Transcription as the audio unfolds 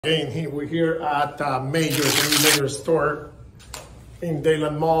Again, we're here at a major store in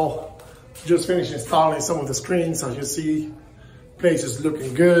Dadeland Mall. Just finished installing some of the screens. As you see, place is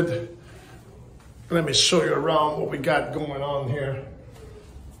looking good. Let me show you around what we got going on here.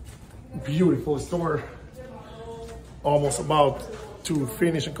 Beautiful store. Almost about to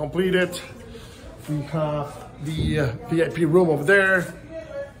finish and complete it. We have the VIP room over there.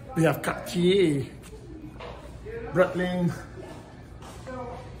 We have Cartier, Breitling,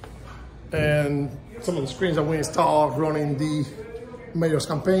 and some of the screens that we installed running the mayor's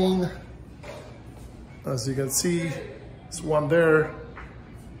campaign. As you can see, there's one there.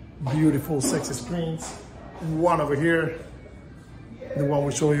 Beautiful, sexy screens. One over here, the one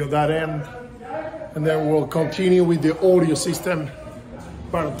we show you at that end. And then we'll continue with the audio system.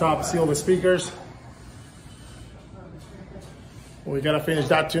 Right on top, see all the speakers. We gotta finish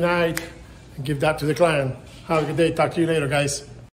that tonight and give that to the client. Have a good day. Talk to you later, guys.